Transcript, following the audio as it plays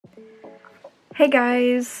Hey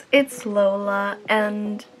guys, it's Lola,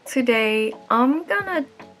 and today I'm gonna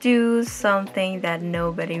do something that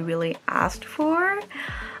nobody really asked for.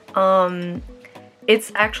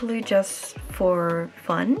 It's actually just for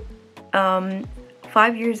fun. 5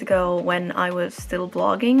 years ago, when I was still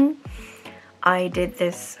blogging, I did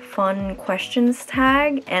this fun questions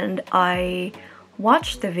tag and I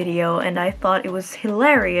watched the video and I thought it was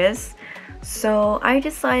hilarious, so I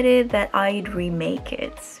decided that I'd remake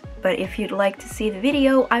it. But if you'd like to see the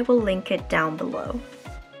video, I will link it down below.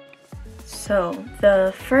 So,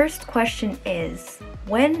 the first question is,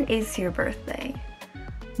 when is your birthday?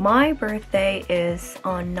 My birthday is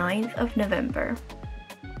on 9th of November.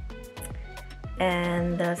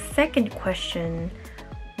 And the second question,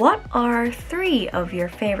 what are 3 of your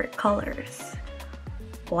favorite colors?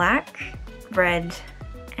 Black, red,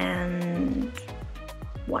 and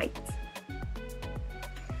white.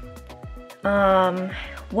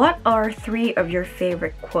 What are 3 of your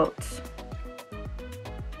favorite quotes?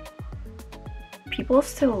 People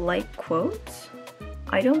still like quotes?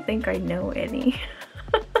 I don't think I know any.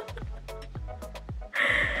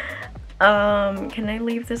 Can I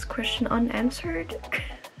leave this question unanswered?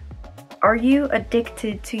 Are you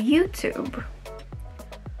addicted to YouTube?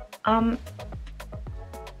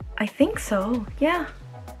 I think so, yeah.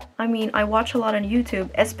 I mean, I watch a lot on YouTube,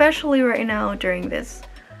 especially right now during this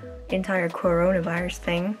entire coronavirus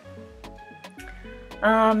thing.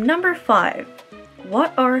 Number 5.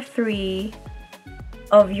 What are 3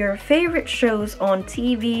 of your favorite shows on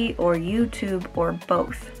TV or YouTube or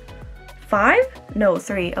both? 5? No,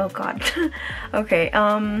 3. Oh god. Okay,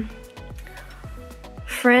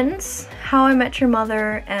 Friends, How I Met Your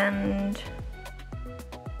Mother, and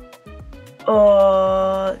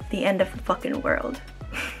The End of the Fucking World.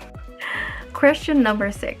 Question number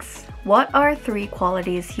 6. What are 3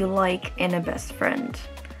 qualities you like in a best friend?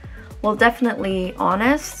 Well, definitely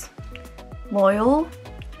honest, loyal,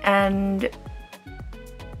 and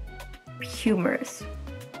humorous.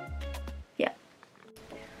 Yeah.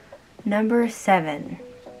 Number 7.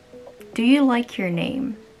 Do you like your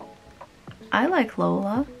name? I like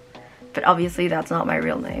Lola, but obviously that's not my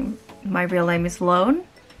real name. My real name is Lone.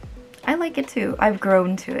 I like it too. I've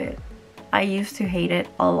grown to it. I used to hate it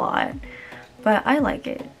a lot, but I like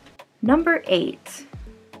it. Number 8.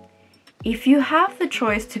 If you have the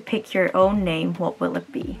choice to pick your own name, what will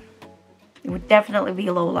it be? It would definitely be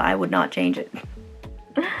Lola. I would not change it.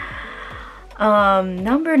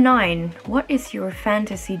 Number 9. What is your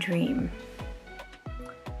fantasy dream?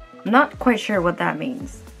 I'm not quite sure what that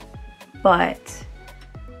means, but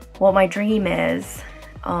what my dream is,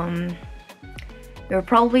 it would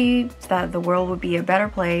probably that the world would be a better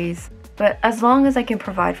place, but as long as I can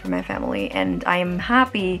provide for my family and I am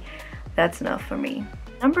happy, that's enough for me.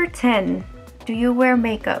 Number 10. Do you wear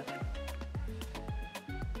makeup?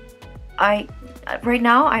 Right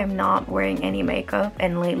now I am not wearing any makeup,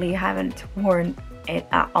 and lately I haven't worn it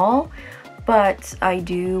at all, but I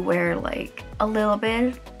do wear like a little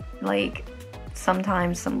bit, like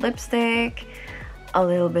sometimes some lipstick, a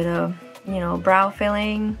little bit of, brow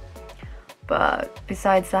filling, but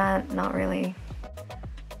besides that, not really.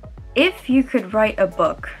 If you could write a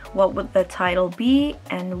book, what would the title be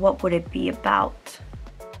and what would it be about?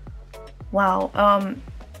 Wow,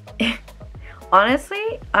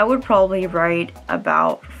 honestly, I would probably write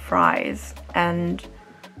about fries, and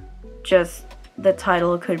just the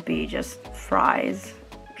title could be just fries,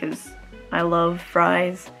 because I love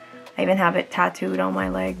fries. I even have it tattooed on my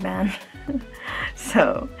leg, man.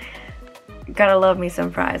 So, gotta love me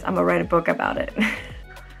some fries. I'm gonna write a book about it.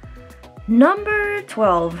 Number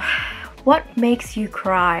 12. What makes you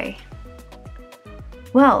cry?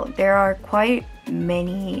 Well, there are quite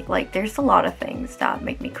many, there's a lot of things that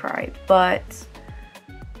make me cry, but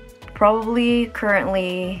probably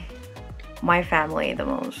currently my family the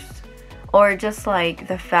most. Or just like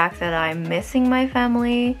the fact that I'm missing my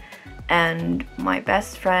family and my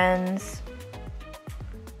best friends.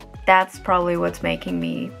 That's probably what's making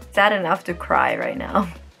me sad enough to cry right now.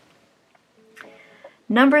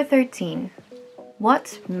 Number 13.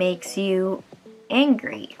 What makes you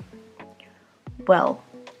angry? Well,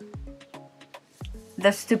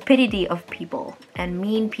 the stupidity of people and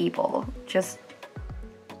mean people. Just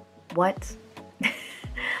what?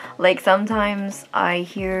 Sometimes I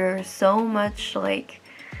hear so much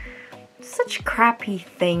such crappy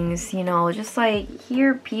things, just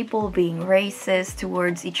hear people being racist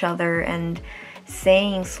towards each other and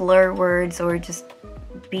saying slur words, or just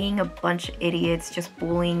being a bunch of idiots, just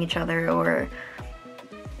bullying each other, or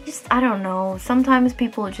just, I don't know, sometimes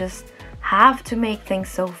people just have to make things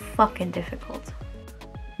so fucking difficult.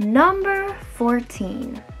 Number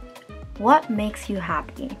 14. What makes you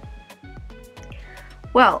happy?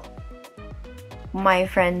 Well, my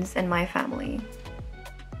friends and my family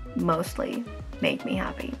mostly make me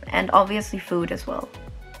happy. And obviously food as well.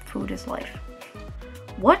 Food is life.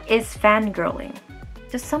 What is fangirling?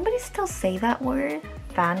 Does somebody still say that word?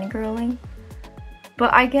 Fangirling?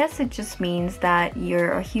 But I guess it just means that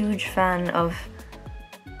you're a huge fan of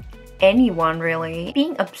anyone, really.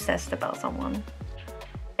 Being obsessed about someone.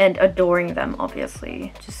 And adoring them,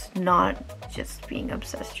 obviously. Just not just being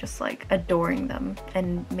obsessed, just like adoring them.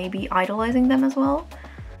 And maybe idolizing them as well.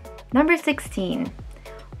 Number 16.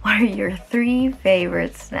 What are your 3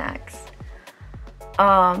 favorite snacks?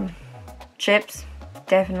 Chips,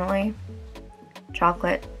 definitely.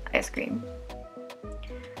 Chocolate, ice cream.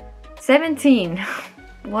 17.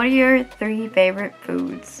 What are your 3 favorite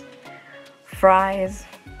foods? Fries,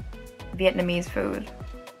 Vietnamese food.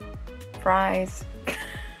 Fries.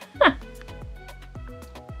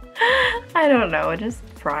 I don't know, just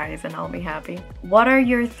fries and I'll be happy. What are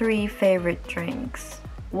your 3 favorite drinks?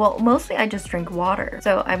 Well, mostly I just drink water.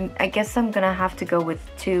 So I guess I'm gonna have to go with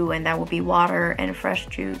 2, and that will be water and fresh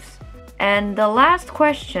juice. And the last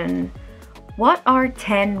question, what are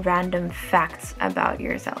 10 random facts about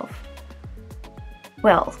yourself?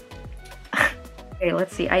 Well, okay,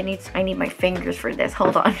 let's see. I need my fingers for this.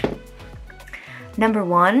 Hold on. Number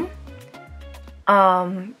 1,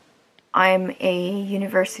 I'm a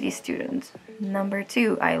university student. Number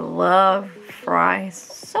 2, I love fries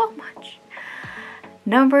so much.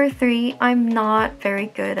 Number 3, I'm not very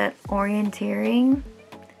good at orienteering.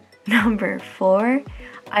 Number 4,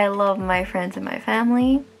 I love my friends and my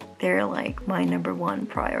family. They're like my number 1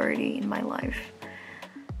 priority in my life.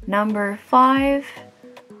 Number 5,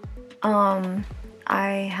 I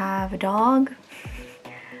have a dog.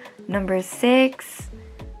 Number 6,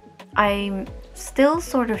 I'm still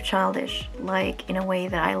sort of childish, like in a way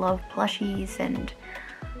that I love plushies and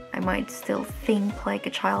I might still think like a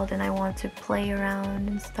child and I want to play around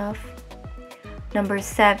and stuff. Number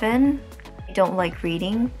 7, I don't like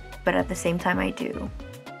reading, but at the same time I do.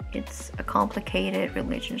 It's a complicated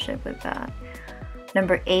relationship with that.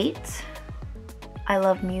 Number 8, I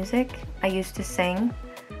love music. I used to sing,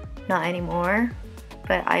 not anymore,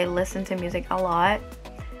 but I listen to music a lot.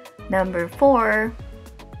 Number 4,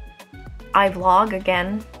 I vlog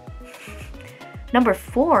again. Number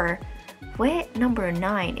 4, wait, number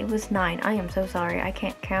 9, it was 9. I am so sorry, I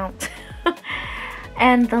can't count.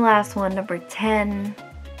 And the last one, number 10,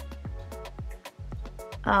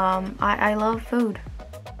 I love food,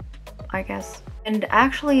 I guess. And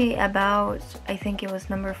actually about, I think it was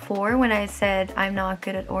number 4 when I said I'm not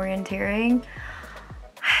good at orienteering.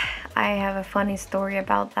 I have a funny story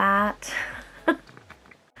about that.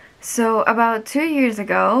 So about 2 years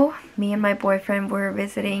ago, me and my boyfriend were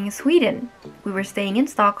visiting Sweden. We were staying in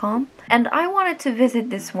Stockholm and I wanted to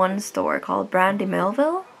visit this one store called Brandy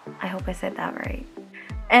Melville. I hope I said that right.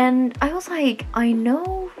 And I was like, I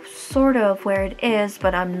know sort of where it is,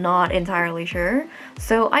 but I'm not entirely sure.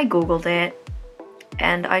 So I googled it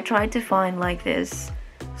and I tried to find like this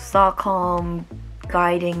Stockholm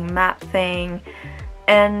guiding map thing,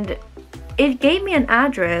 and it gave me an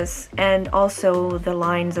address and also the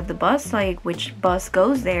lines of the bus, like which bus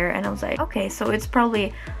goes there, and I was like, okay, so it's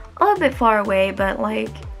probably a little bit far away, but like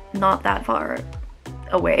not that far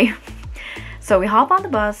away. So we hop on the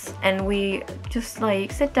bus and we just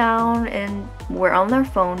like sit down and we're on our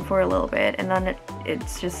phone for a little bit, and then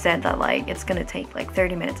it's just said that like it's gonna take like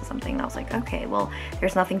 30 minutes or something, and I was like, okay, well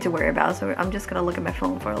there's nothing to worry about, so I'm just gonna look at my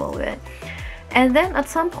phone for a little bit. And then at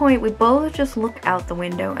some point we both just look out the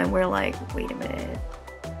window and we're like, wait a minute,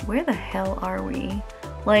 where the hell are we?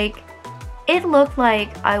 Like, it looked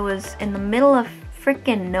like I was in the middle of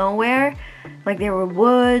freaking nowhere. Like there were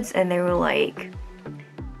woods and there were like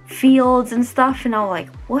fields and stuff, and I was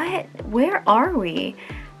like, what? Where are we?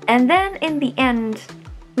 And then in the end,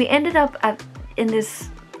 we ended up in this,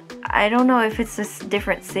 I don't know if it's this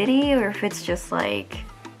different city or if it's just like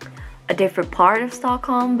a different part of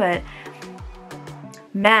Stockholm, but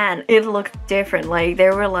man, it looked different. Like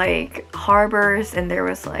there were like harbors and there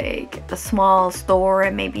was like a small store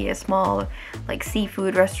and maybe a small like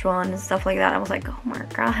seafood restaurant and stuff like that. I was like, oh my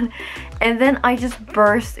god. And then I just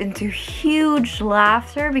burst into huge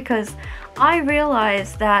laughter because I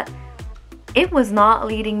realized that it was not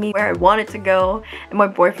leading me where I wanted to go, and my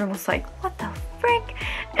boyfriend was like, what the frick?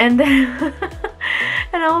 And then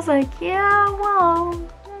and I was like, yeah, well,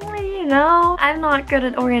 you know, I'm not good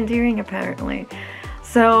at orienteering apparently.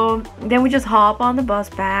 So then we just hop on the bus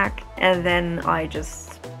back, and then I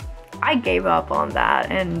gave up on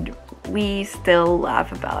that, and we still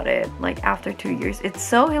laugh about it like after 2 years. It's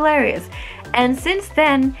so hilarious. And since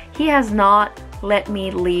then, he has not let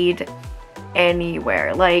me lead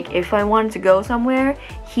anywhere. Like, if I wanted to go somewhere,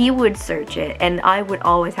 he would search it, and I would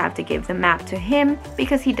always have to give the map to him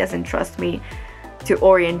because he doesn't trust me to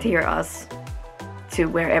orienteer us to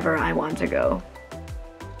wherever I want to go.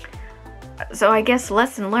 So I guess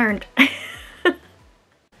lesson learned.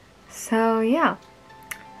 So yeah,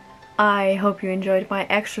 I hope you enjoyed my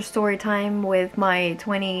extra story time with my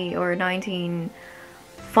 20 or 19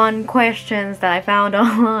 fun questions that I found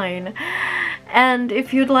online. And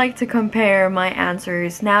if you'd like to compare my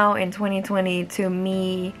answers now in 2020 to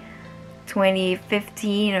me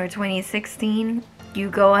 2015 or 2016, you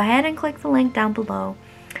go ahead and click the link down below.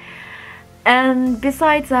 And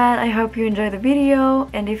besides that, I hope you enjoyed the video,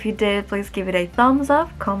 and if you did, please give it a thumbs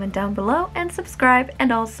up, comment down below, and subscribe,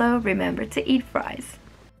 and also remember to eat fries.